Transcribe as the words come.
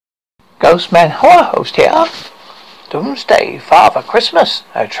Ghostman horror host here. Doomsday, Father Christmas,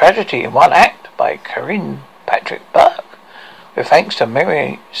 a tragedy in one act by Corinne Patrick Burke. With thanks to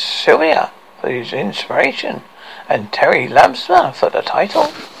Mary Sylvia for his inspiration and Terry Lamsner for the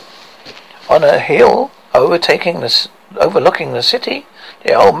title. On a hill overlooking the city,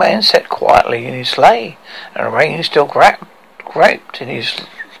 the old man sat quietly in his sleigh, and the rain still griped in his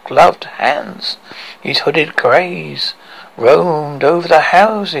gloved hands. His hooded greys roamed over the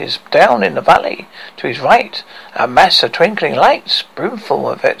houses. Down in the valley to his right, a mass of twinkling lights, brimful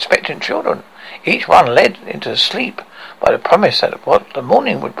of expectant children, each one led into sleep by the promise that what the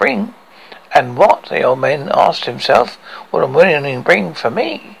morning would bring. And what, the old man asked himself, will the morning bring for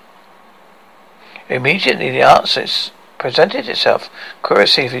me? Immediately the answer presented itself,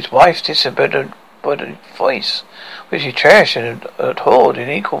 courtesy of his wife's disembodied voice, which he cherished and adored in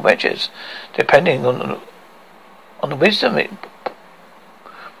equal measures, depending on the wisdom it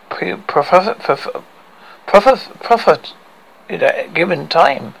profit at a given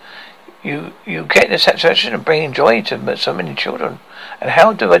time. You get the satisfaction of bringing joy to so many children. And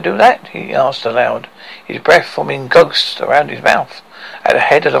how do I do that? He asked aloud, his breath forming ghosts around his mouth. At the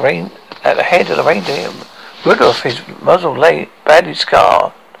head of the reindeer, Rudolph, his muzzle lay badly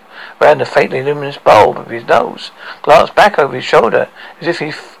scarred round the faintly luminous bulb of his nose, glanced back over his shoulder as if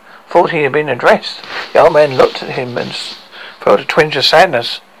he thought he had been addressed. The old man looked at him and felt a twinge of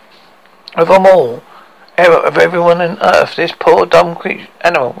sadness. Of them all, of everyone on earth, this poor dumb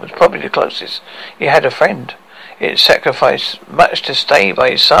animal was probably the closest he had a friend. It sacrificed much to stay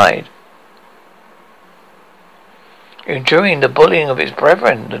by his side, enduring the bullying of his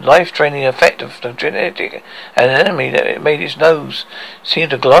brethren, the life-draining effect of the genetic and enemy that it made his nose seem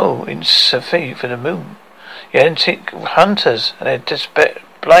to glow in sympathy for the moon. The antique hunters and their desperate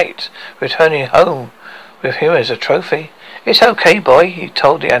plight returning home with him as a trophy. It's okay, boy, he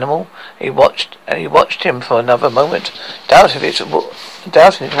told the animal. He watched him for another moment, doubting his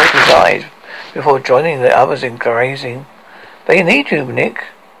watery eyes before joining the others in grazing. They need you, Nick.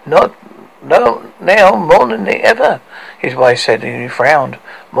 No, now more than ever, his wife said, and he frowned.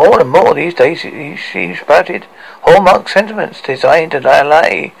 More and more these days, she spouted hallmark sentiments designed to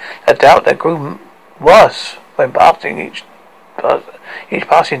allay a doubt that grew worse when passing each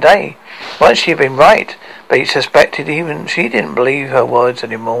passing day. Once she had been right, but he suspected even she didn't believe her words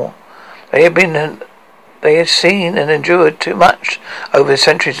anymore. They had seen and endured too much over the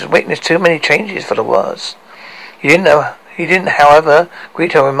centuries and witnessed too many changes for the worse. He didn't, however,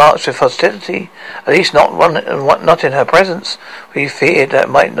 greet her remarks with hostility, at least not in her presence, for he feared that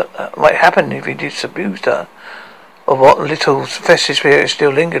might happen if he disabused her of what little festive spirit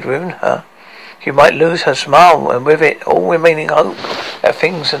still lingered within her. She might lose her smile, and with it all remaining hope that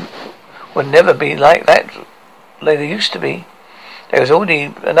things would never be like they used to be. There was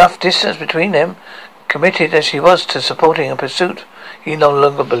already enough distance between them, committed as she was to supporting a pursuit he no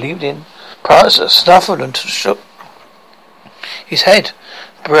longer believed in. Parts snuffled and shook his head,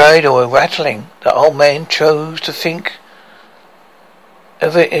 bridle rattling. The old man chose to think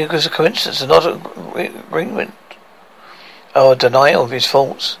of it was a coincidence and not an agreement or a denial of his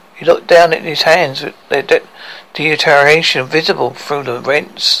faults. He looked down at his hands with their deterioration visible through the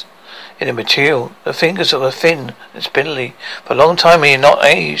rents in the material. The fingers were thin and spindly. For a long time he had not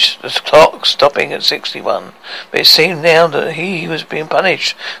aged, the clock stopping at 61. But it seemed now that he was being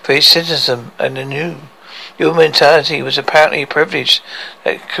punished for his cynicism, and the new mentality was apparently a privilege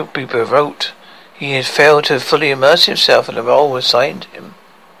that could be provoked. He had failed to fully immerse himself in the role assigned him.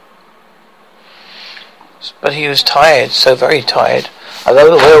 But he was tired, so very tired.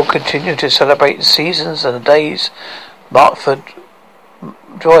 Although the world continued to celebrate the seasons and the days marked for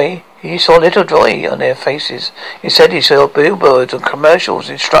joy, he saw little joy on their faces. Instead, he saw billboards and commercials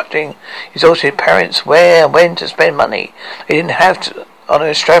instructing exhausted parents where and when to spend money. They didn't have to on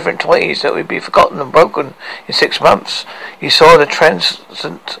extravagant toys that would be forgotten and broken in 6 months. He saw the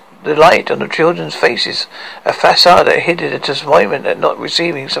transient delight on the children's faces, a facade that hid a disappointment at not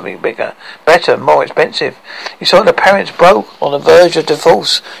receiving something bigger, better, more expensive. He saw the parents broke, on the verge of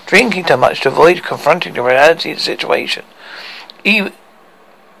divorce, drinking too much to avoid confronting the reality of the situation.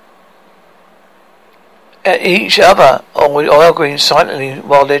 Each other, or arguing silently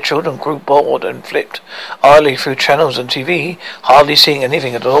while their children grew bored and flipped idly through channels on TV, hardly seeing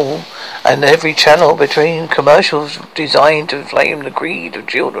anything at all, and every channel between commercials designed to inflame the greed of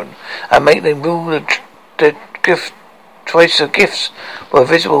children and make them rule the choice of gifts were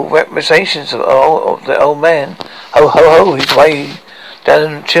visible representations of the old man. Ho, ho, ho, his way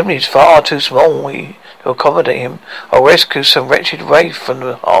down the chimney's far too small, to accommodate him, or rescue some wretched waif from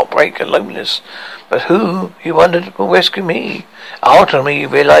the heartbreak and loneliness. But who, he wondered, will rescue me? Ultimately, he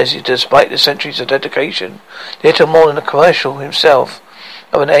realized that despite the centuries of dedication, little more than a commercial himself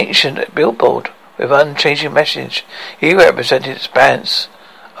of an ancient billboard with unchanging message, he represented expanse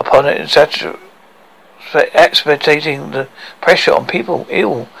upon it, expectating the pressure on people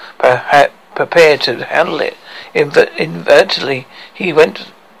ill, perhaps prepared to handle it. Inadvertently, he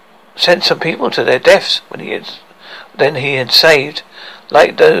sent some people to their deaths when he had saved.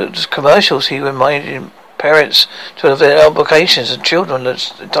 Like those commercials, he reminded parents of their obligations and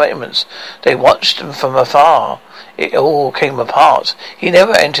children's entitlements. They watched them from afar. It all came apart. He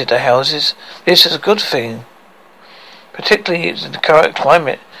never entered the houses. This is a good thing, particularly in the current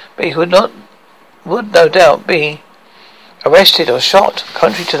climate. But he would no doubt be arrested or shot.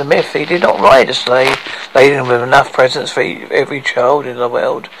 Contrary to the myth, he did not ride a sleigh laden with enough presents for every child in the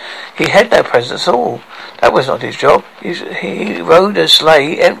world. He had no presents at all. That was not his job. He rode a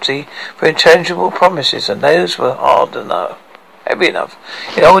sleigh empty for intangible promises, and those were hard enough, heavy enough.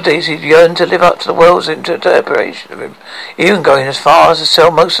 In old days, he yearned to live up to the world's interpretation of him, even going as far as to sell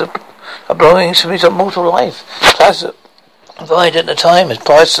most of the belongings of his immortal life, classified at the time as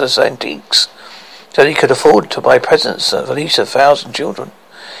priceless antiques, so that he could afford to buy presents for at least 1,000 children.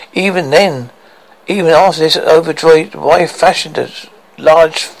 Even after this overjoyed wife fashioned a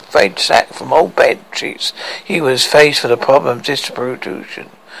large frayed sack from old bed sheets, he was faced with the problem of distribution.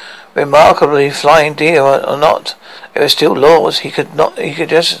 Remarkably, flying deer or not, there were still laws. He could not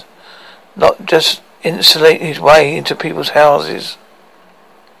just insulate his way into people's houses.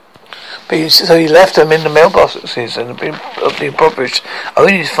 So he left them in the mailboxes of the impoverished,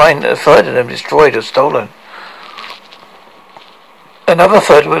 only to find a third of them destroyed or stolen. Another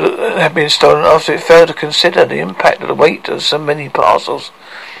third would have been stolen after it failed to consider the impact of the weight of so many parcels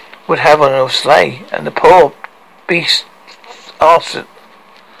would have on a sleigh, and the poor beast asked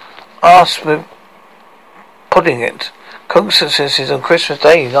with putting it. Consequences on Christmas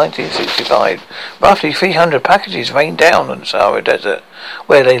Day, 1965. Roughly 300 packages rained down on the Sahara Desert,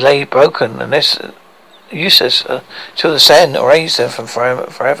 where they lay broken and useless till the sand erased them from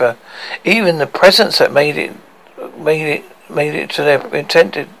forever. Even the presents that made it to their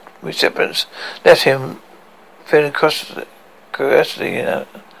intended recipients left him feeling curiosity,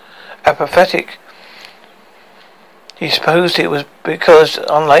 apathetic. He supposed it was because,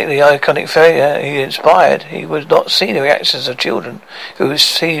 unlike the iconic failure he inspired, he would not see the reactions of children who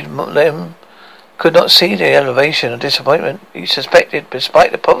could not see the elevation of disappointment. He suspected,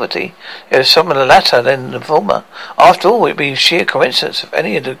 despite the poverty, there was some of the latter than the former. After all, it would be sheer coincidence if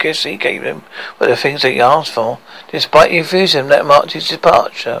any of the gifts he gave them were the things that he asked for. Despite the enthusiasm that marked his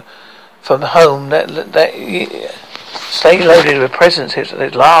departure from home, sleigh loaded with presents, it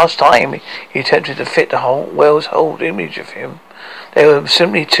was the last time he attempted to fit the whole world's whole image of him. There were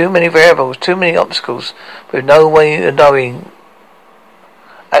simply too many variables, too many obstacles, with no way of knowing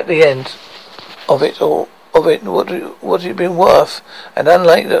at the end of it what it had been worth. And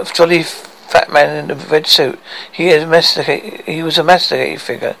unlike the jolly fat man in the red suit, he was a masticated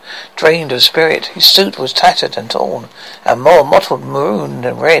figure, drained of spirit. His suit was tattered and torn, and more mottled maroon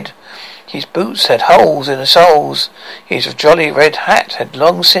than red. His boots had holes in the soles. His jolly red hat had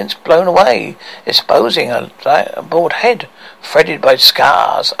long since blown away, exposing a bald head threaded by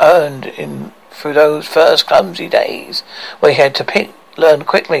scars earned through those first clumsy days, where he had to learn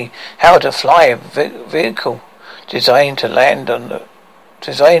quickly how to fly a vehicle designed to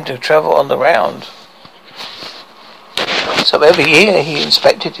travel on the ground. So every year he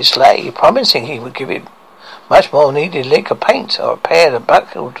inspected his sleigh, promising he would give it much more needed lick of paint or a pair of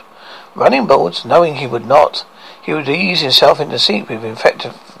buckled running boards. Knowing he would not, he would ease himself in the seat with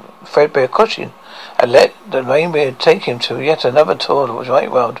infected threadbare cushion and let the reindeer take him to yet another tour of the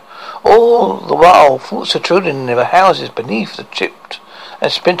white world. All the while, thoughts of children in their houses beneath the chipped and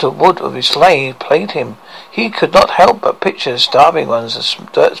splintered wood of his sleigh plagued him. He could not help but picture the starving ones as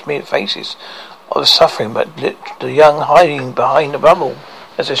dirt-smeared faces of suffering, but the young hiding behind the rubble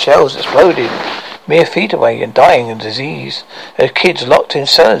as the shells exploded mere feet away and dying of disease. As kids locked in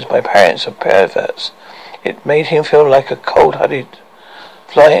cellars by parents or perverts. It made him feel like a cold-hearted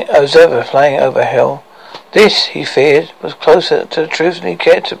observer flying over hell. This, he feared, was closer to the truth than he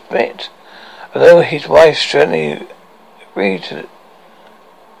cared to admit. Although his wife sternly agreed to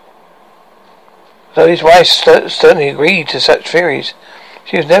such theories,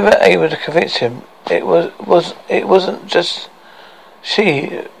 she was never able to convince him. It wasn't just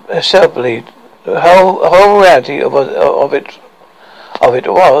she herself believed. The whole reality of it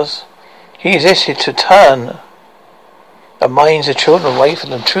was he existed to turn the minds of children away from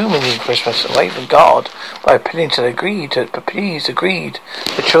the true meaning of Christmas, away from God, by appealing to the greed, to appease the greed.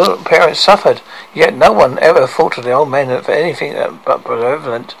 The children, parents suffered, yet no one ever thought of the old man for anything but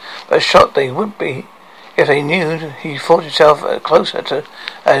benevolent, but shocked they would be if they knew he thought himself closer to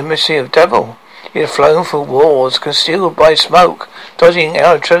a mercy of devil. He had flown through wars, concealed by smoke, dodging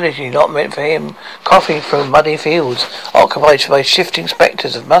electricity not meant for him, coughing through muddy fields, occupied by shifting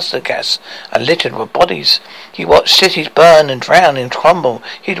spectres of mustard gas and littered with bodies. He watched cities burn and drown and crumble.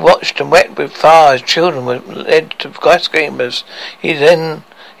 He'd watched and wept with fire as children were led to skyscrapers. He had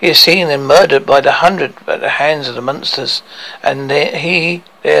seen them murdered by the hundred at the hands of the monsters, and their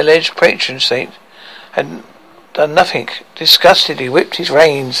alleged patron saint, had done nothing. Disgusted, he whipped his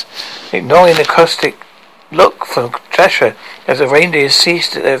reins, ignoring the caustic look from Dasher as the reindeers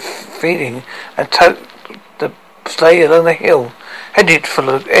ceased their feeding and tugged the sleigh along the hill, headed for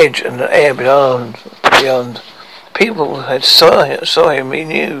the edge and the air beyond. People had saw him, he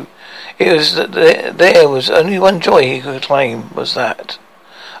knew. It was that there was only one joy he could claim, was that.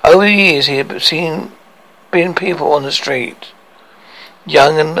 Over the years he had been people on the street,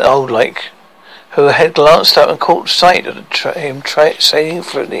 young and old like, who had glanced up and caught sight of him sailing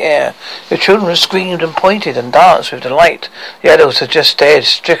through the air. The children screamed and pointed and danced with delight. The adults had just stared,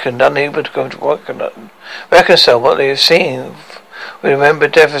 stricken, unable to reconcile what they were seeing. We remember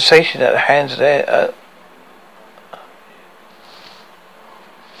devastation at the hands of their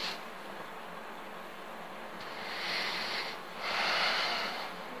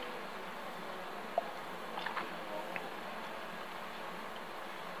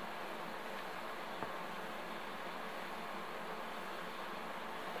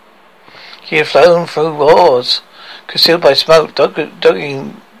He had flown through wars, concealed by smoke,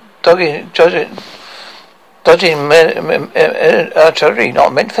 dodging artillery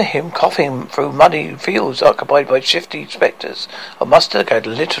not meant for him, coughing through muddy fields occupied by shifty spectres of mustard gas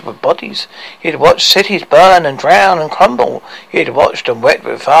littered with bodies. He had watched cities burn and drown and crumble. He had watched and wept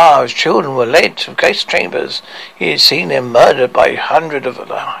with fire as children were led to gas chambers. He had seen them murdered by hundreds of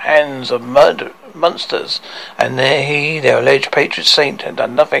the hands of monsters, and their alleged patron saint, had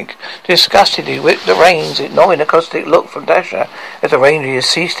done nothing. Disgusted, he whipped the reins, ignoring the caustic look from Dasher as the reindeers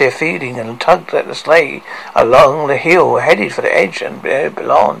ceased their feeding and tugged at the sleigh along the hill, headed for the edge and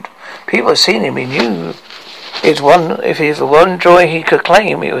beyond. People had seen him, he knew. If he was one joy he could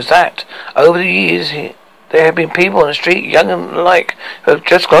claim, it was that. Over the years, there had been people on the street, young and alike, who had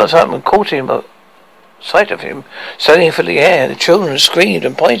just glanced up and caught sight of him sailing through the air. The children screamed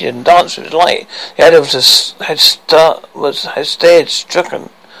and pointed and danced with delight. The adults had stared,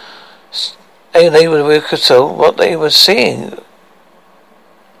 stricken, and they would reconcile what they were seeing.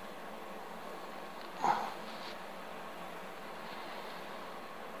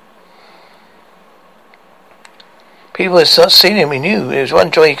 People had seen him, he knew. There was one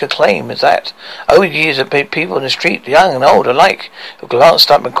joy he could claim, is that. Over the years, there had people in the street, young and old alike, who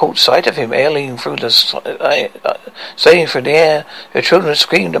glanced up and caught sight of him, sailing through the air. The children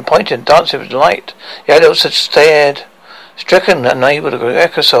screamed and pointed and danced with delight. The adults had stared, stricken, and unable to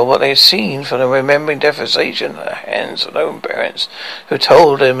reconcile what they had seen from the remembering devastation at the hands of their own parents, who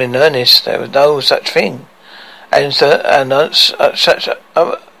told them in earnest there was no such thing. And on such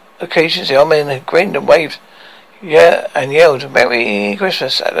occasions, the old man had grinned and waved, and yelled "Merry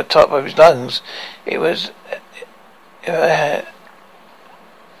Christmas" at the top of his lungs. It was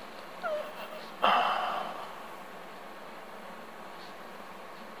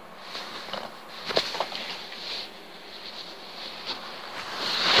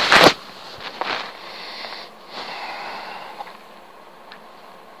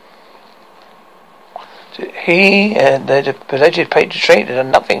he and the alleged patron saint had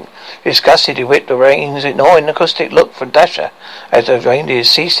done nothing. Disgusted, he whipped the reins, ignoring the caustic look from Dasher as the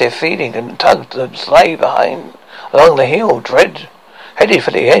reindeers ceased their feeding and tugged the sleigh along the hill, headed for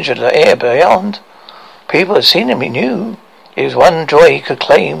the edge of the air beyond. People had seen him, he knew. It was one joy he could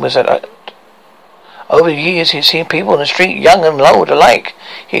claim, was that over the years he had seen people in the street, young and old alike.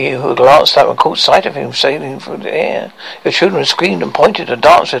 He who glanced up and caught sight of him sailing through the air. The children screamed and pointed and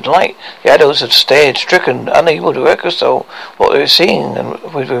danced with delight. The adults had stared, stricken, unable to reconcile what they were seeing, and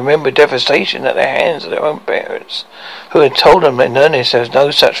would remember devastation at the hands of their own parents, who had told them in earnest there was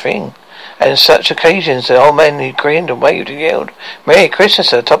no such thing. And on such occasions, the old man, he grinned and waved and yelled "Merry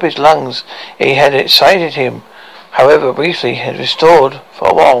Christmas" at the top of his lungs. He had excited him, however briefly, had restored for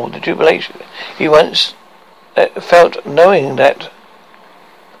a while the jubilation he once felt, knowing that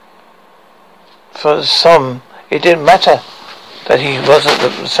for some it didn't matter that he wasn't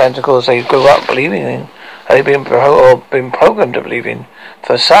the Santa Claus they grew up believing in, had been programmed to believe in.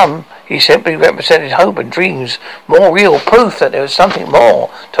 For some, he simply represented hope and dreams, more real proof that there was something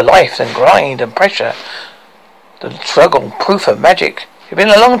more to life than grind and pressure. The struggle, proof of magic. It had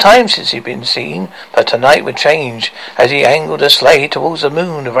been a long time since he'd been seen, but tonight would change. As he angled the sleigh towards the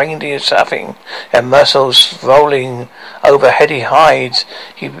moon, the reindeer surfing and mussels rolling over heady hides,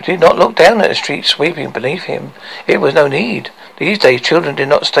 he did not look down at the street sweeping beneath him. It was no need. These days children did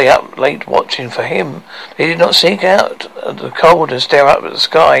not stay up late watching for him. They did not seek out the cold and stare up at the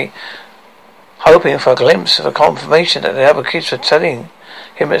sky, hoping for a glimpse of a confirmation that the other kids were telling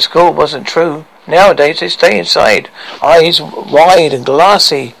him at school wasn't true. Nowadays they stay inside, eyes wide and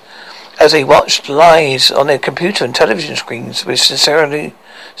glassy, as they watched lies on their computer and television screens, with sincerely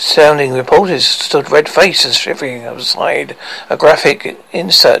sounding reporters stood red-faced and shivering outside a graphic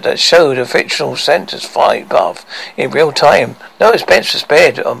insert that showed a fictional centre's flight path in real time. No expense was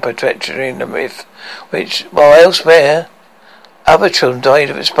spared on perpetuating the myth, which, while elsewhere other children died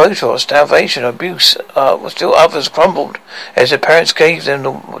of exposure or starvation or abuse, still others crumbled as their parents gave them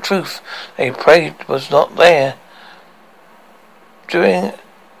the truth they prayed was not there.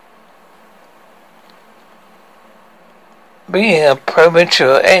 Being a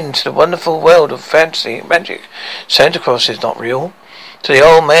premature end to the wonderful world of fantasy and magic, Santa Claus is not real. To the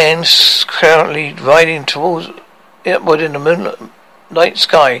old man currently riding towards upward in the moonlight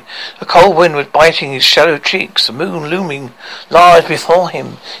sky, a cold wind was biting his shallow cheeks, the moon looming large before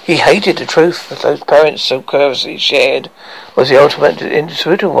him. He hated the truth that those parents so curiously shared was the ultimate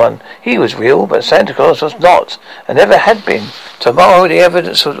indisputable one. He was real, but Santa Claus was not, and never had been. Tomorrow the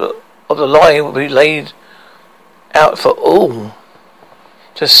evidence of the lie will be laid out for all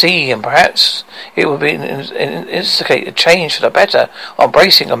to see, and perhaps it would be instigate a change for the better,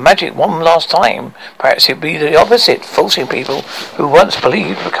 embracing of magic one last time. Perhaps it would be the opposite, forcing people who once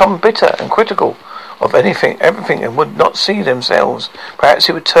believed to become bitter and critical of everything, and would not see themselves. Perhaps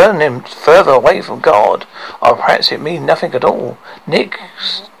it would turn them further away from God, or perhaps it mean nothing at all. Nick,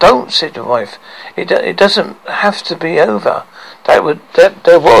 don't, said the wife. It doesn't have to be over. That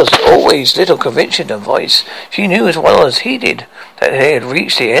there was always little conviction in her voice. She knew as well as he did that they had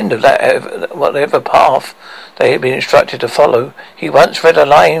reached the end of that whatever path they had been instructed to follow. He once read a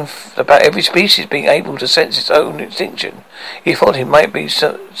line about every species being able to sense its own extinction. He thought it might be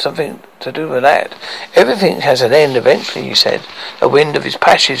something to do with that. Everything has an end eventually, he said, the wind of his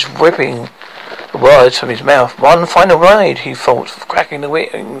passions ripping the words from his mouth. One final ride, he thought, cracking the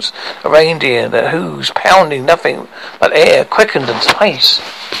wings, a reindeer, the hooves pounding nothing but air, quickened and space.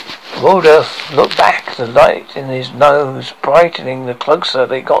 Rudolph looked back, the light in his nose brightening the closer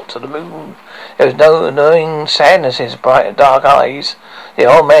they got to the moon. There was no annoying sadness in his bright dark eyes. The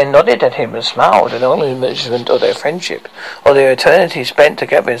old man nodded at him and smiled, an acknowledgment of their friendship, or their eternity spent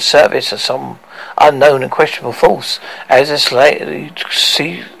together in service of some unknown and questionable force. As the sleigh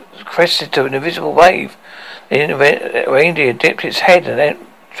crested to an invisible wave, the reindeer dipped its head and then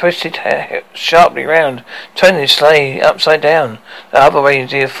twisted sharply round, turning the sleigh upside down. The other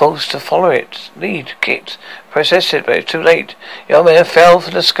reindeer forced to follow its lead, kicked, protested, but it was too late. The old man fell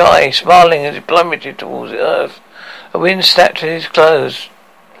from the sky, smiling as he plummeted towards the earth. The wind snapped at his clothes.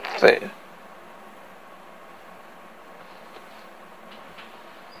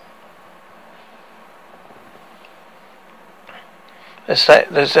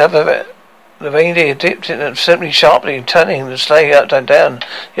 The reindeer dipped in and simply sharply, turning the sleigh upside down.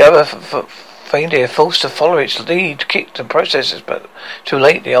 The other reindeer, forced to follow its lead, kicked and protested, but too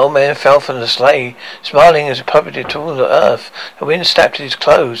late. The old man fell from the sleigh, smiling as he plummeted toward the earth. The wind snapped at his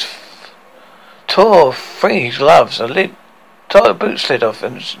clothes, tore free his gloves, tore the boot slid off,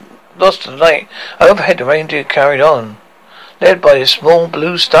 and lost the light. Overhead, the reindeer carried on, led by a small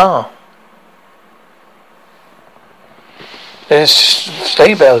blue star. There's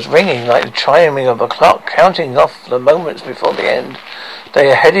sleigh bells ringing like the chiming of a clock, counting off the moments before the end.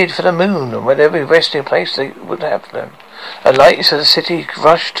 They are headed for the moon, and whatever resting place they would have them. The lights of the city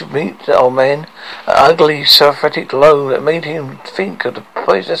rushed to meet the old man, an ugly sulphatic glow that made him think of the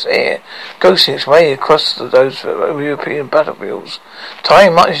poisonous air, ghosting its way across those European battlefields.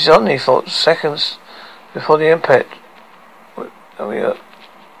 Time marches on, he thought, seconds before the impact.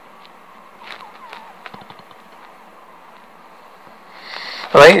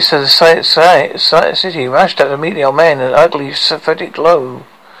 The lights of the city rushed out to meet the old man, an ugly sulphatic glow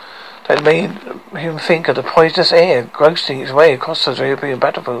that made him think of the poisonous air ghosting its way across those European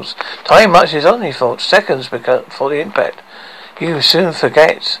battlefields. Time marches on, he thought, seconds before the impact. He would soon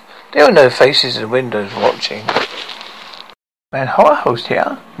forget. There were no faces in the windows watching. Man, horror host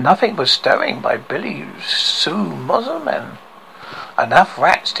here. Nothing but stirring by Billy Sue Mosselman. Enough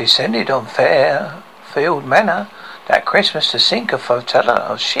rats descended on Fairfield Manor That Christmas to sink a flotilla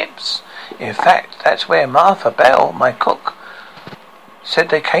of ships. In fact, that's where Martha Bell, my cook, said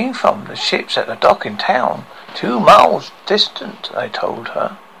they came from. The ships at the dock in town. 2 miles distant, I told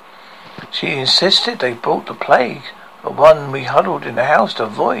her. She insisted they brought the plague, the one we huddled in the house to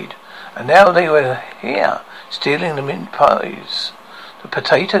avoid. And now they were here, stealing the mince pies, the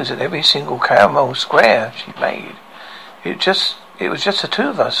potatoes, and every single caramel square she made. It was just the 2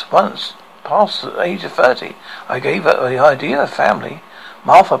 of us. Once past the age of 30, I gave her the idea of family.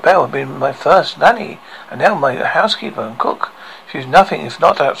 Martha Bell had been my first nanny, and now my housekeeper and cook. She's nothing if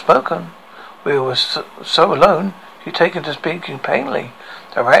not outspoken. We were so alone, she'd taken to speaking plainly.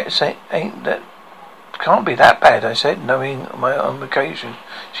 The rats can't be that bad, I said, knowing my own occasion.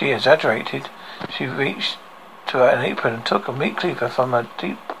 She exaggerated. She reached to her apron and took a meat cleaver from her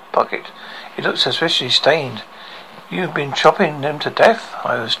deep pocket. It looked suspiciously stained. You've been chopping them to death?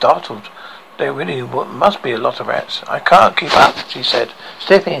 I was startled. There really must be a lot of rats. I can't keep up, she said,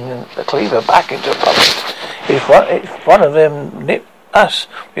 slipping the cleaver back into her pocket. If one of them nipped us,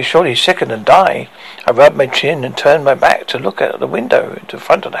 we'd surely sicken and die. I rubbed my chin and turned my back to look out the window into the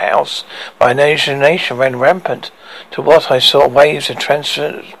front of the house. My imagination ran rampant to what I saw: waves of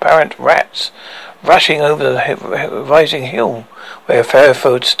transparent rats rushing over the rising hill where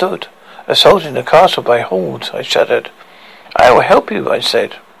Fairfield stood, assaulting the castle by hordes. I shuddered. I will help you, I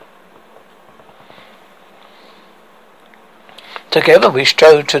said. Together we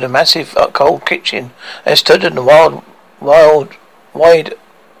strode to the massive cold kitchen and stood in the wide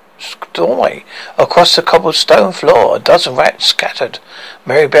doorway. Across the cobbled stone floor, a dozen rats scattered.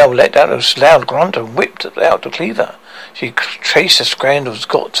 Mary Bell let out a loud grunt and whipped out the cleaver. She traced the scandals,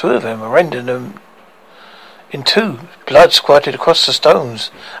 got 2 of them, and rendered them in 2. Blood squirted across the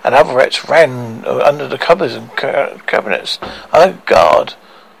stones, and other rats ran under the cupboards and cabinets. Oh, God!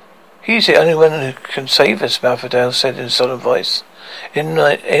 He's the only one who can save us, Malfadale said in a solemn voice. In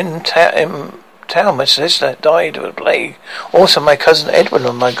town, my sister died of a plague. Also, my cousin Edwin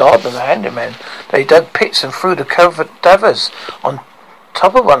and my gardener, the handyman. They dug pits and threw the cadavers on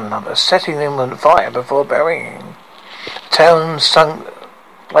top of one another, setting them on fire before burying. The town stunk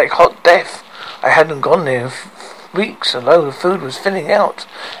like hot death. I hadn't gone there weeks, although the food was thinning out.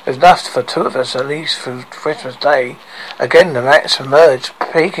 It was enough for 2 of us, at least, through Christmas Day. Again the rats emerged,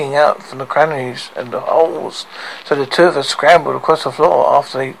 peeking out from the crannies and the holes, so the 2 of us scrambled across the floor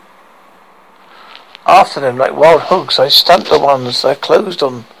after them like wild hogs. I stumped the ones I closed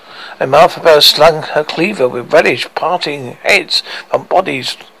on, and Martha Bell slung her cleaver with relish, parting heads from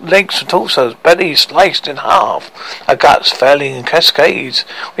bodies, legs and torsos, bellies sliced in half, our guts falling in cascades.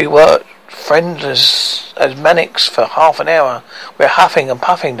 We worked friendless as maniacs for half an hour. We're huffing and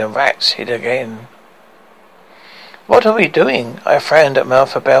puffing. The rats hid again. What are we doing? I frowned at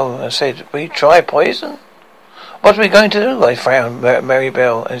Martha Bell and said, we try poison? What are we going to do? I frowned at Mary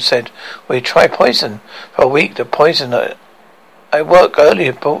Bell and said, we try poison. For a week the poison I worked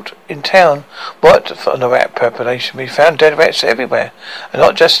earlier bought in town worked on the rat population. We found dead rats everywhere, and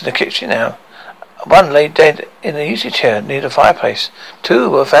not just in the kitchen now. 1 lay dead in an easy chair near the fireplace. 2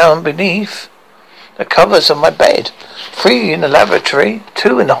 were found beneath the covers of my bed. 3 in the lavatory.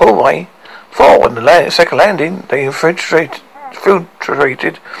 2 in the hallway. 4 on the second landing. They infiltrated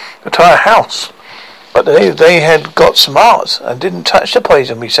the entire house. But they had got smart and didn't touch the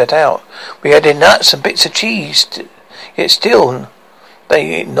poison we set out. We added nuts and bits of cheese. Yet still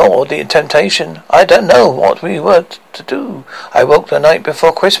they ignored the temptation. I don't know what we were to do. I woke the night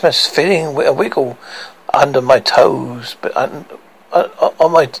before Christmas, feeling a wiggle under my toes, but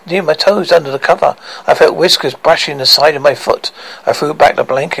near my toes under the cover. I felt whiskers brushing the side of my foot. I threw back the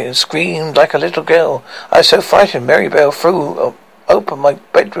blanket and screamed like a little girl. I was so frightened. Mary Bell threw open my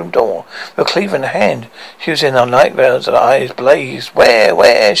bedroom door with a cleaver in her hand. She was in her nightgowns and her eyes blazed.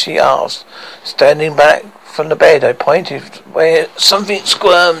 Where? She asked. Standing back from the bed, I pointed where something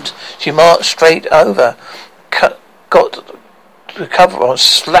squirmed. She marched straight over, got the cover on,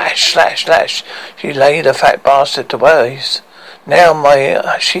 slash. She laid a fat bastard to waste. Now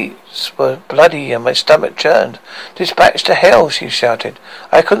my sheets were bloody and my stomach churned. Dispatch to hell, she shouted.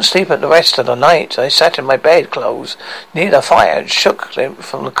 I couldn't sleep at the rest of the night. I sat in my bedclothes near the fire and shook them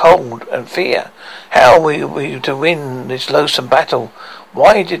from the cold and fear. How were we to win this loathsome battle?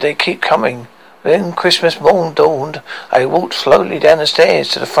 Why did they keep coming? Then Christmas morn dawned. I walked slowly down the stairs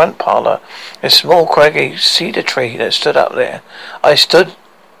to the front parlour, a small craggy cedar tree that stood up there. I stood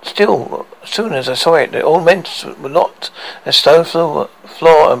still as soon as I saw it. The ornaments were locked, the stone floor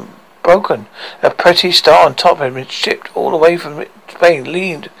and broken. A pretty star on top had been chipped all the way from Spain,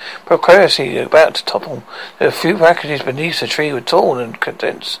 leaned precariously about to topple. The few packages beneath the tree were torn and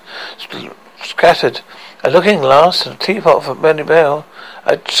condensed, scattered. A looking glass, a teapot for Benny Bell,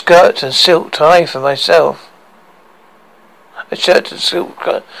 a skirt and silk tie for myself. A shirt and silk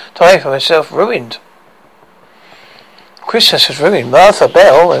tie for myself ruined. Christmas was ruined. Martha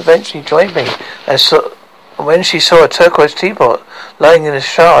Bell eventually joined me when she saw a turquoise teapot lying in the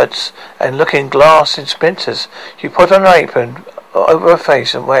shards and looking glass in splinters. She put on her apron over her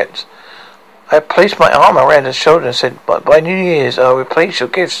face and wept. I placed my arm around her shoulder and said, by New Year's I'll replace your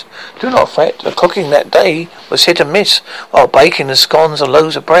gifts. Do not fret. The cooking that day was hit and miss. While baking the scones and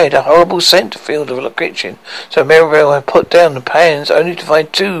loaves of bread, a horrible scent filled the kitchen. So Mirabelle had put down the pans only to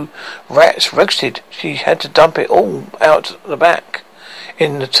find 2 rats roasted. She had to dump it all out the back.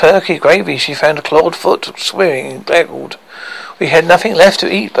 In the turkey gravy she found a clawed foot swimming and gaggled. We had nothing left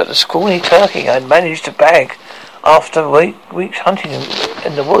to eat but the scrawny turkey I had managed to bag after weeks hunting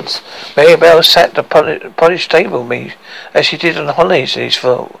in the woods. Maribel sat at the polished table with me as she did on holidays,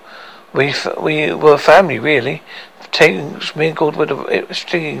 for we were family really. Things mingled with the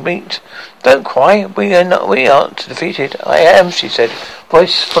stinging meat. Don't cry, we aren't defeated. I am, she said,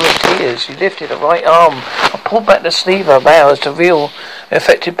 voice full of tears. She lifted her right arm and pulled back the sleeve of her blouse to reveal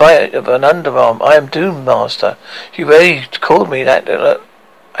affected by an underarm. I am doomed, master. She really called me that,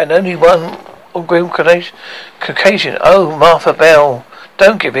 and only one grim Caucasian. Oh, Martha Bell,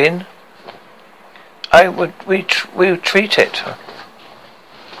 don't give in. We treat it.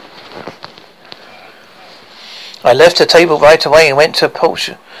 I left the table right away and went to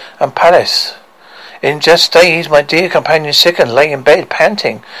Porsche and Palace. In just days, my dear companion sickened, lay in bed,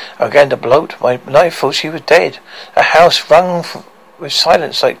 panting. I began to bloat. My knife thought she was dead. The house rung with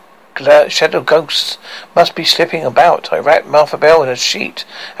silence like shadow ghosts must be slipping about. I wrapped Martha Bell in a sheet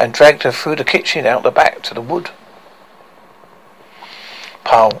and dragged her through the kitchen out the back to the wood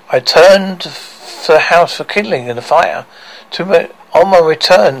pile. I turned to the house for kindling and the fire. On my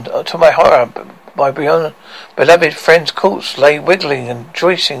return, to my horror, my beloved friend's corpse lay wiggling and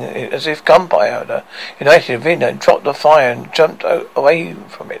rejoicing as if gunpowder united within and dropped the fire and jumped away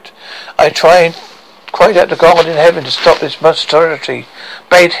from it. I cried out to God in heaven to stop this monstrosity,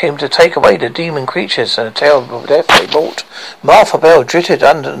 bade him to take away the demon creatures and the terrible death they brought. Martha Bell dritted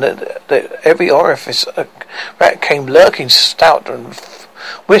under every orifice. A rat came lurking, stout and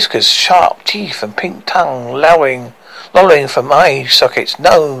whiskers, sharp teeth and pink tongue lolling from eye sockets,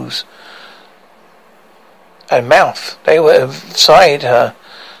 nose and mouth. They were inside her,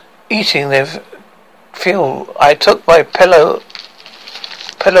 eating their fuel. I took my pillow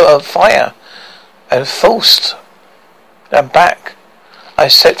of fire and forced them back. I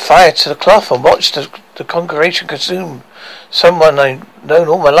set fire to the cloth and watched the congregation consume someone I'd known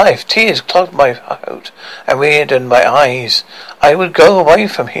all my life. Tears clogged my throat and reddened my eyes. I would go away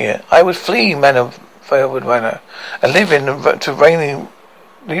from here. I would flee Manor and leave it to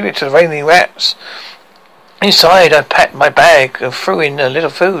the raining rats. Inside, I packed my bag and threw in a little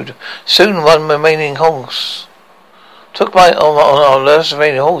food. Soon, one remaining horse. Took on our last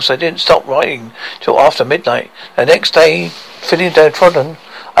remaining horse. I didn't stop riding till after midnight. The next day, feeling downtrodden,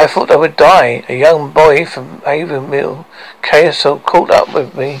 I thought I would die. A young boy from Havermill KSL caught up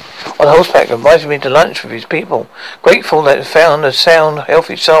with me on horseback and invited me to lunch with his people. Grateful that he found a sound,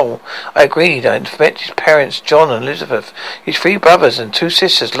 healthy soul, I agreed. I met his parents, John and Elizabeth, his 3 brothers and 2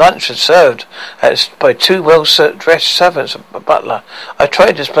 sisters. Lunch was served by 2 well-dressed servants and a butler. I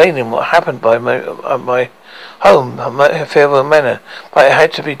tried to explain him what happened by my home, my farewell manor, but it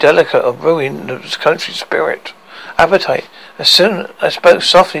had to be delicate or ruin the country spirit. Appetite. As soon I spoke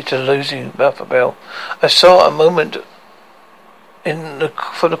softly to losing Martha Bell, I saw a moment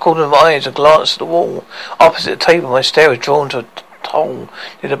from the corner of my eyes and glanced at the wall. Opposite the table, my stare was drawn to a hole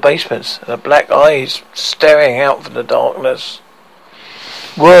in the basement, and the black eyes staring out from the darkness.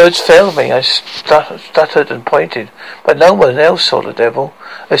 Words failed me. I stuttered and pointed, but no one else saw the devil.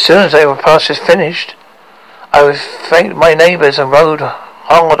 As soon as they were past his finished, I thanked my neighbours and rode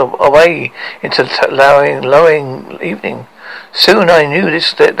hard away into the lowering evening. Soon I knew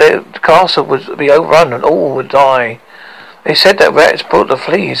that the castle would be overrun and all would die. They said that rats brought the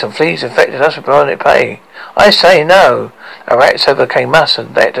fleas, and fleas infected us with bionic prey. I say no. The rats overcame us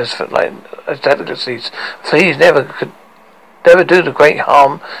and let us as delicacies. Fleas never do the great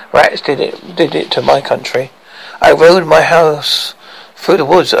harm rats did it to my country. I rode my house through the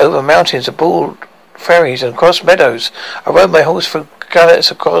woods, over mountains, aboard ferries and across meadows. I rode my horse through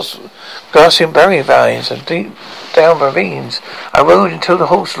gallets across grassy and berry vines and deep down ravines. I rode until the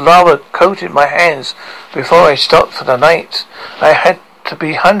horse lava coated my hands before I stopped for the night. I had to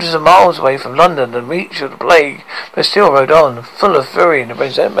be hundreds of miles away from London and reach of the plague, but still rode on, full of fury and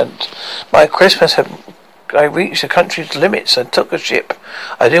resentment. My Christmas had I reached the country's limits and took a ship.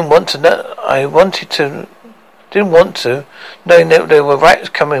 I didn't want to know. Didn't want to, knowing that there were rats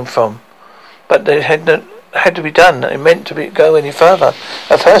coming from. But they had to be done. It meant to go any further.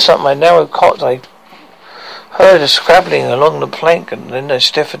 At first, on my narrow cot, I heard a scrabbling along the plank, and then I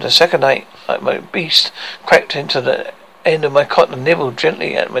stiffened. The second night, like my beast crept into the end of my cot and nibbled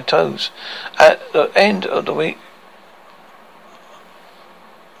gently at my toes. At the end of the week,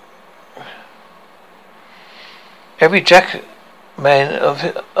 every jackman of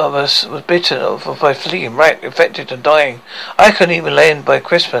us was bitten by flea and rat, infected and dying. I couldn't even land by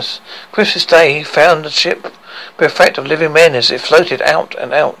Christmas. Christmas Day found the ship bereft of living men as it floated out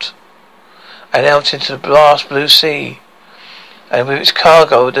into the vast blue sea, and with its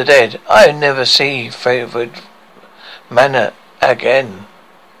cargo of the dead. I never see favoured manner again.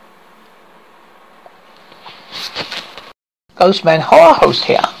 Ghostman Horror Host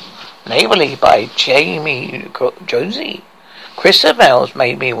here. Neighbourly by Jamie Jonesy. Christmas bells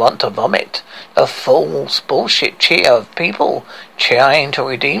made me want to vomit. The false bullshit cheer of people trying to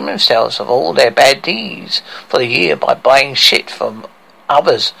redeem themselves of all their bad deeds for the year by buying shit from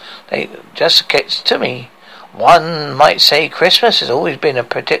others. They just gets to me. One might say Christmas has always been a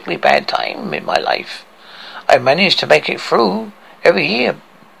particularly bad time in my life. I managed to make it through every year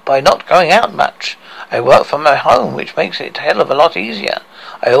by not going out much. I work from my home, which makes it a hell of a lot easier.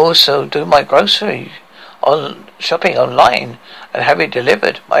 I also do my grocery shopping online and have it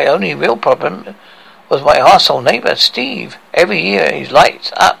delivered. My only real problem was my arsehole neighbour, Steve. Every year he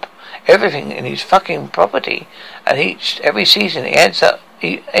lights up everything in his fucking property, and every season he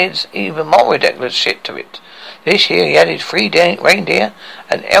adds even more ridiculous shit to it. This year he added 3 reindeer,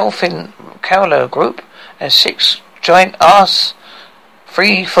 an elfin caroler group, and 6 giant ass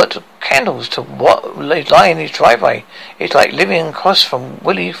 3-foot candles to what lie in his driveway. It's like living across from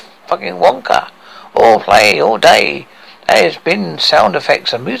Willy fucking Wonka. All play, all day. There's been sound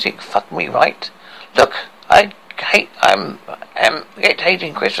effects and music. Fuck me right. Look, I'm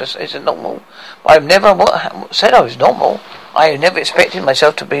hating Christmas. Isn't normal. I've never said I was normal. I never expected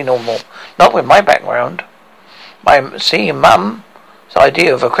myself to be normal. Not with my background. Seeing Mum's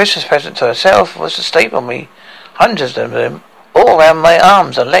idea of a Christmas present to herself was to staple me. Hundreds of them. All around my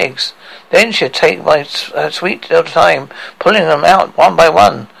arms and legs. Then she'd take my sweet little time, pulling them out one by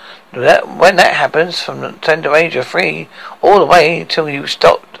one. When that happens, from the tender age of 3 all the way till you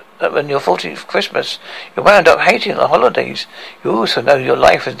stopped when your 40th Christmas, you wound up hating the holidays. You also know your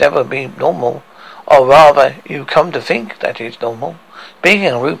life has never been normal, or rather, you come to think that it's normal. Speaking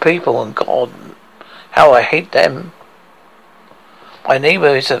of rude people, and God, how I hate them. My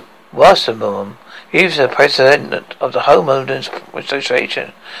neighbour is the worst of them. He's the president of the homeowners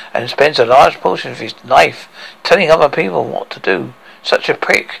association and spends a large portion of his life telling other people what to do. Such a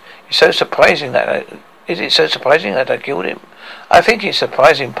prick. Is it so surprising that I killed him? I think his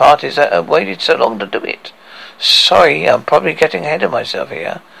surprising part is that I waited so long to do it. Sorry, I'm probably getting ahead of myself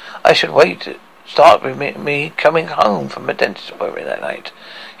here. I should start with me coming home from a dentist appointment that night.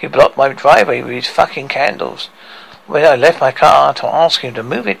 He blocked my driveway with his fucking candles. When I left my car to ask him to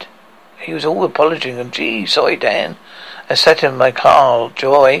move it, he was all apologizing and, gee, sorry, Dan. I sat in my car,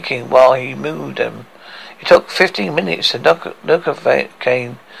 jaw aching, while he moved them. It took 15 minutes. The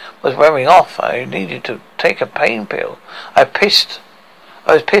Novocaine was wearing off. I needed to take a pain pill. I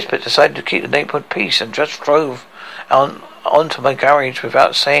was pissed, but decided to keep the neighborhood peace and just drove onto my garage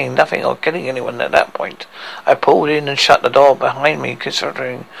without saying nothing or killing anyone at that point. I pulled in and shut the door behind me,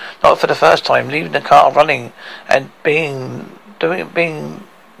 considering, not for the first time, leaving the car running and being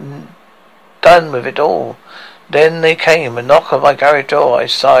done with it all. Then they came and knocked on my garage door. I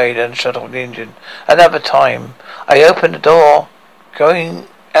sighed and shut off the engine. Another time, I opened the door, going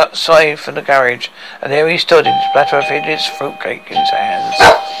outside from the garage, and there he stood in his splatter of hideous fruitcake in his hands.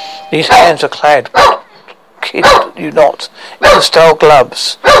 These hands were clad, kid you not, in style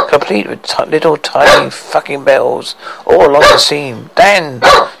gloves, complete with little tiny fucking bells, all along the seam. Dan,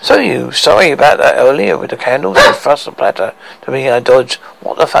 sorry about that earlier with the candles. He thrust the platter to me. I dodged.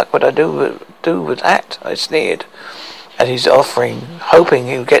 What the fuck would I do with that? I sneered at his offering, hoping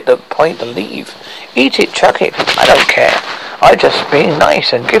he would get the point to leave. Eat it, chuck it, I don't care. I'm just being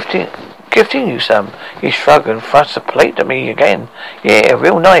nice and gifting you some. He shrugged and thrust the plate to me again. Yeah,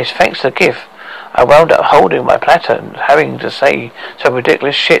 real nice, thanks for the gift. I wound up holding my platter and having to say some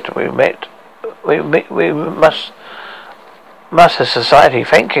ridiculous shit. We must as society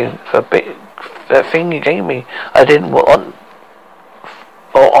thank you for that thing you gave me. I didn't want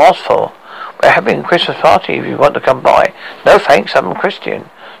or ask for. We're having a Christmas party if you want to come by. No thanks, I'm a Christian.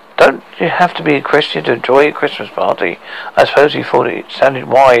 Don't you have to be a Christian to enjoy a Christmas party? I suppose he thought it sounded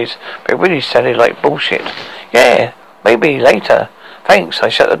wise, but it really sounded like bullshit. Yeah, maybe later. Thanks. I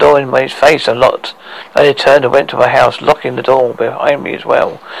shut the door in my face and locked. Then I turned and went to my house, locking the door behind me as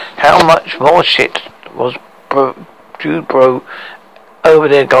well. How much more shit was Jude Bro over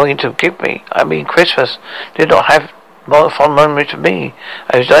there going to give me? I mean, Christmas did not have more fond memory to me.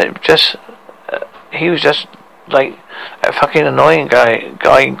 I was like, he was just like that fucking annoying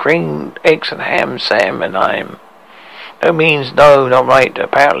guy in green eggs and ham, Sam, and I'm. No means no, not right.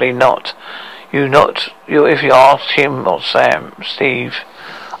 Apparently not. You, if you asked him or Sam, Steve.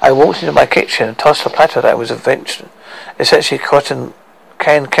 I walked into my kitchen and tossed a platter that was essentially cotton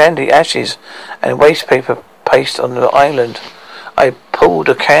candy ashes and waste paper paste on the island. I pulled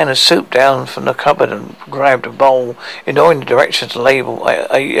a can of soup down from the cupboard and grabbed a bowl. Ignoring the directions and label,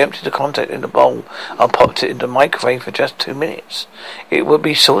 I emptied the content in the bowl and popped it in the microwave for just 2 minutes. It would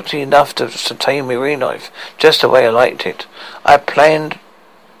be salty enough to sustain me real life, just the way I liked it. I planned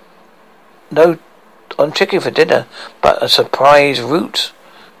on chicken for dinner, but a surprise root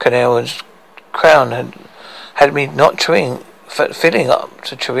canal and crown had me not filling up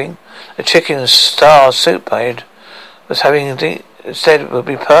to chewing. The chicken and star soup I was having instead would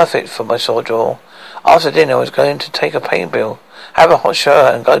be perfect for my sore jaw. After dinner I was going to take a pain pill, have a hot shower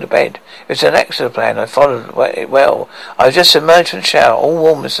and go to bed. It was an excellent plan. I followed it well. I was just emerged from the shower, all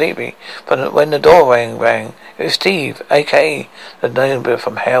warm and sleepy, but when the door rang, it was Steve, a.k.a. the neighbour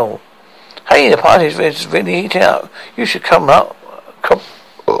from hell. Hey, the party's really heating up. You should come on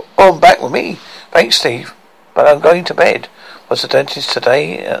back with me. Thanks, Steve, but I'm going to bed. Was the dentist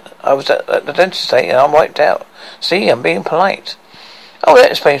today? I was at the dentist today and I'm wiped out. See, I'm being polite. Oh,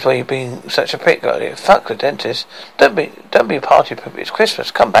 that explains why you're being such a prick earlier. Fuck the dentist. Don't be a party pooper. It's Christmas.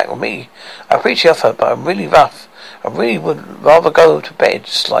 Come back with me. I appreciate the offer, but I'm really rough. I really would rather go to bed.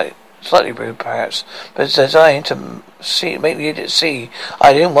 Slightly rude, perhaps, but it's designed to make the idiot see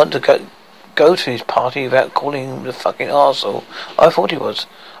I didn't want to go to his party without calling him the fucking arsehole I thought he was.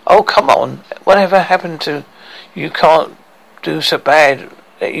 Oh, come on. Whatever happened to you can't do so bad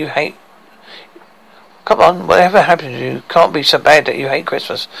that you hate... Come on, whatever happened to you can't be so bad that you hate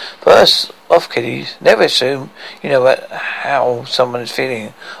Christmas. First off, kiddies, never assume you know how someone is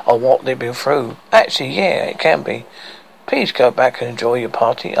feeling or what they've been through. Actually, yeah, it can be. Please go back and enjoy your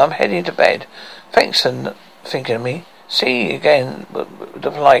party. I'm heading to bed. Thanks for thinking of me. See you again with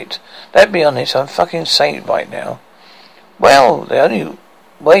the polite. Let's be honest, I'm fucking saint right now. Well, the only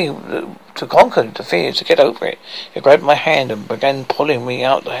way to conquer the fear is to get over it. He grabbed my hand and began pulling me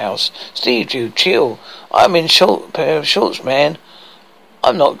out the house. Steve, you chill. I'm in pair of shorts, man.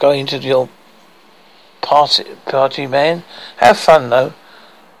 I'm not going to your party, man. Have fun, though.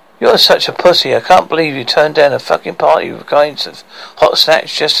 You're such a pussy. I can't believe you turned down a fucking party with kinds of hot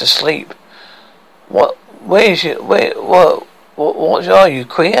snacks just to sleep. What are you,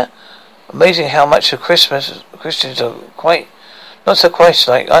 queer? Amazing how much of Christians are quite not so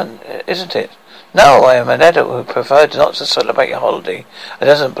Christ-like, isn't it? No, I am an adult who prefers not to celebrate a holiday I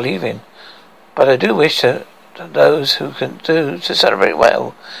doesn't believe in. But I do wish to those who can do to celebrate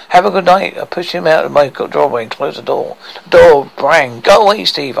well. Have a good night. I pushed him out of my doorway and closed the door. The door rang. Go away,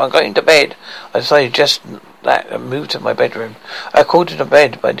 Steve. I'm going to bed. I decided just that and moved to my bedroom. I crawled into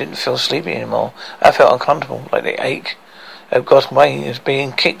bed, but I didn't feel sleepy anymore. I felt uncomfortable, like the ache had got away as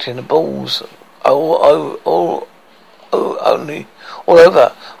being kicked in the balls. All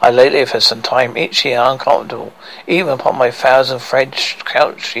over. I lay there for some time, itchy and uncomfortable. Even upon my 1,000-thread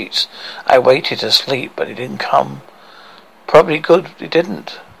couch sheets, I waited to sleep, but it didn't come. Probably good it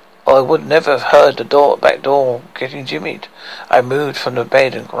didn't, or I would never have heard the back door getting jimmied. I moved from the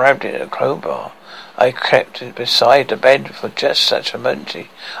bed and grabbed it at a crowbar. I kept it beside the bed for just such an emergency.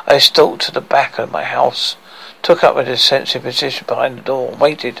 I stalked to the back of my house, took up a defensive position behind the door, and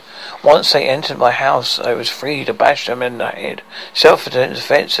waited. Once they entered my house, I was free to bash them in the head.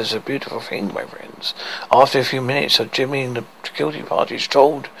 Self-defense is a beautiful thing, my friends. After a few minutes of jimmying, the guilty party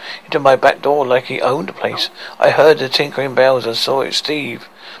strolled into my back door like he owned the place. I heard the tinkling bells and saw it Steve,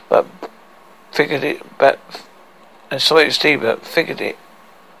 but figured it.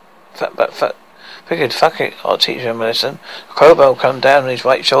 Figured, fuck it, I'll teach him a lesson. The crowbar come down on his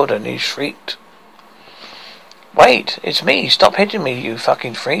right shoulder and he shrieked. Wait, it's me. Stop hitting me, you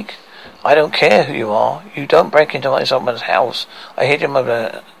fucking freak. I don't care who you are. You don't break into someone's house. I hit him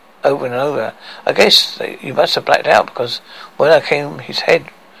over and over. I guess you must have blacked out because when I came, his head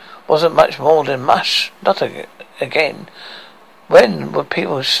wasn't much more than mush. Not again. When would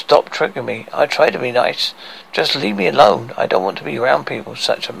people stop triggering me? I try to be nice. Just leave me alone. I don't want to be around people.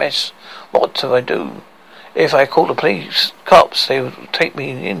 Such a mess. What do I do? If I called the cops, they would take me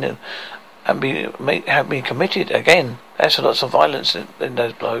in and have me committed again. That's lots of violence in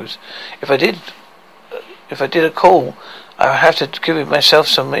those blows. If I did a call, I would have to give myself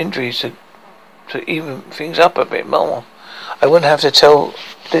some injuries to even things up a bit more. I didn't have to tell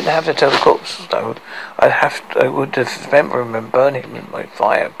the cops though. I would dismember him and burn him in my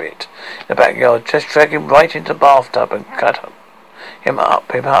fire pit in the backyard. Just drag him right into the bathtub and cut him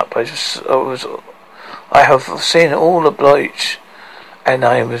up. I have seen all the bleach, and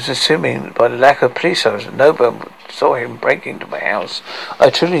I was assuming by the lack of police officers, no one saw him break into my house. I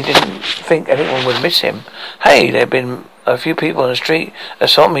truly didn't think anyone would miss him. Hey, there have been a few people on the street that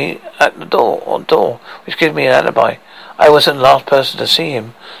saw me at the door, which gives me an alibi. I wasn't the last person to see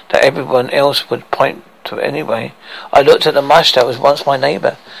him, that everyone else would point to anyway. I looked at the mush that was once my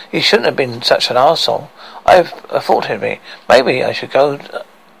neighbour. He shouldn't have been such an arsehole. I thought to me, maybe I should go to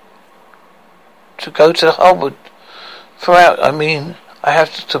the hardwood throughout. I mean, I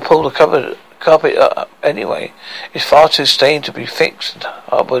have to pull the carpet up anyway. It's far too stained to be fixed.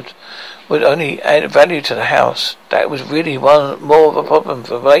 Hardwood would only add value to the house. That was really one more of a problem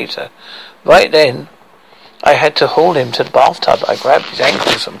for later. Right then, I had to haul him to the bathtub. I grabbed his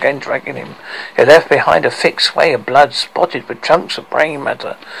ankles and began dragging him. He left behind a thick sway of blood spotted with chunks of brain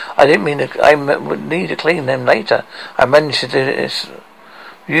matter. I didn't mean I would need to clean them later. I managed to do this.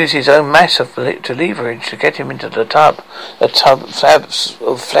 Use his own mass to leverage to get him into the tub. The tub slabs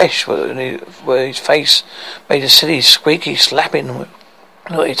of flesh where his face made a silly squeaky slapping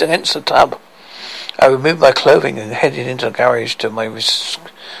noise against the tub. I removed my clothing and headed into the garage to my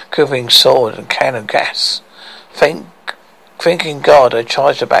quivering sword and can of gas. Thanking God I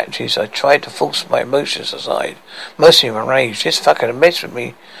charged the batteries. I tried to force my emotions aside, mostly in rage. This fucker messed with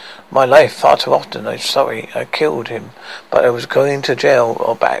me my life far too often. I'm sorry I killed him, but I was going to jail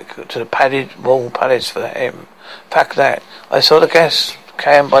or back to the padded wall palace for him. Fuck that. I saw the gas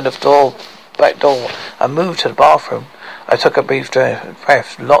can by the back door and moved to the bathroom. I took a brief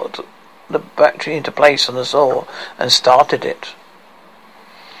breath, locked the battery into place on the saw and started it.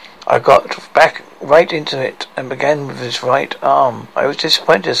 I got back right into it and began with his right arm. I was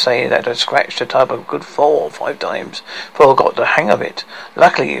disappointed to say that I scratched the tub a good 4 or 5 times before I got the hang of it.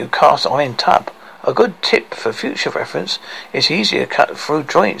 Luckily, a cast iron tub. A good tip for future reference: it's easier to cut through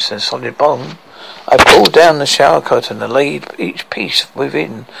joints than solid bone. I pulled down the shower curtain and laid each piece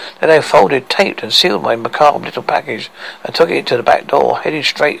within. Then I folded, taped and sealed my macabre little package and took it to the back door, heading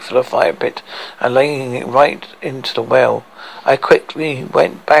straight for the fire pit and laying it right into the well. I quickly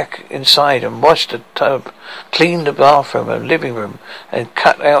went back inside and washed the tub, cleaned the bathroom and living room, and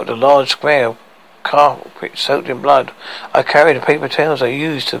cut out the large square of carpet soaked in blood. I carried the paper towels I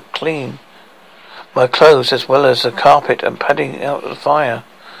used to clean my clothes as well as the carpet and padding out the fire.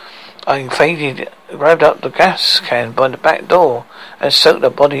 I grabbed up the gas can by the back door and soaked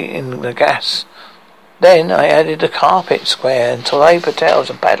the body in the gas. Then I added the carpet square until paper towels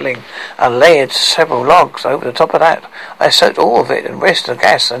and paddling and layered several logs over the top of that. I soaked all of it and rested the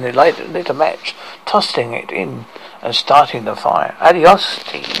gas and lit a match, tossing it in and starting the fire. Adios,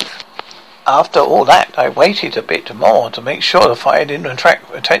 Steve. After all that, I waited a bit more to make sure the fire didn't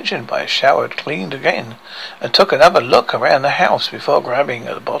attract attention, but I showered, cleaned again, and took another look around the house before grabbing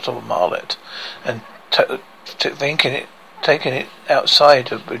a bottle of Marlet and taking it outside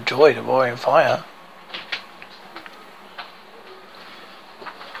to enjoy the roaring fire.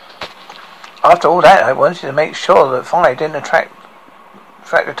 After all that, I wanted to make sure that fire didn't attract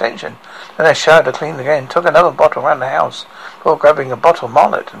attention. Then I showered and cleaned again, took another bottle around the house before grabbing a bottle of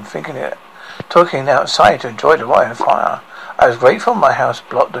Marlet and talking outside to enjoy the roaring fire. I was grateful my house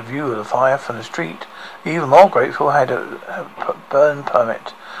blocked the view of the fire from the street. Even more grateful I had a burn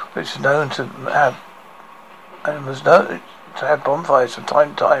permit, which was known to have bonfires from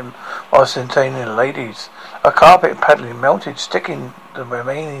time to time whilst entertaining the ladies. A carpet paddling melted, sticking the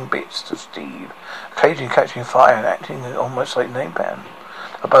remaining bits to Steve, occasionally catching fire and acting almost like napalm.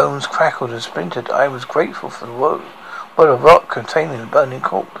 The bones crackled and splintered. I was grateful for the world of rock containing the burning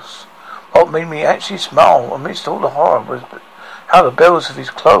corpse. What made me actually smile amidst all the horror was how the bells of his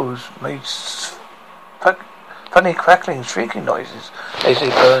clothes made funny crackling, shrieking noises as they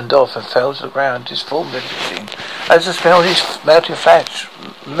burned off and fell to the ground, his form lifting. As the smell of his melting flesh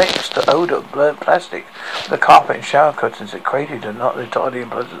mixed the odour of burnt plastic with the carpet and shower curtains, it created a not entirely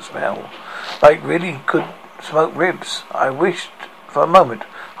unpleasant smell, like really good smoked ribs. I wished for a moment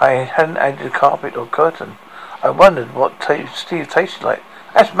I hadn't added a carpet or curtain. I wondered what Steve tasted like.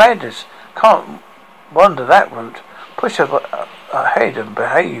 That's madness. Can't wander that route. Push ahead and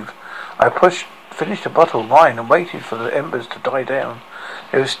behave. I finished a bottle of wine and waited for the embers to die down.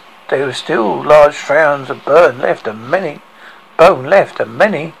 They There were still large strands of bone left, and many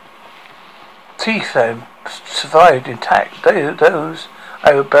teeth that survived intact. Those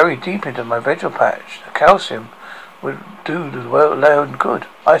I would bury deep into my vegetable patch. The calcium would do the world good.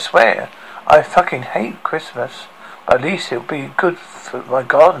 I swear, I fucking hate Christmas, but at least it'll be good for my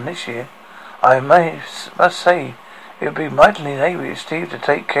garden this year. I must say, it would be mightily neighbourly of Steve to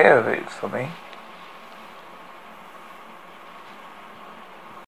take care of it for me.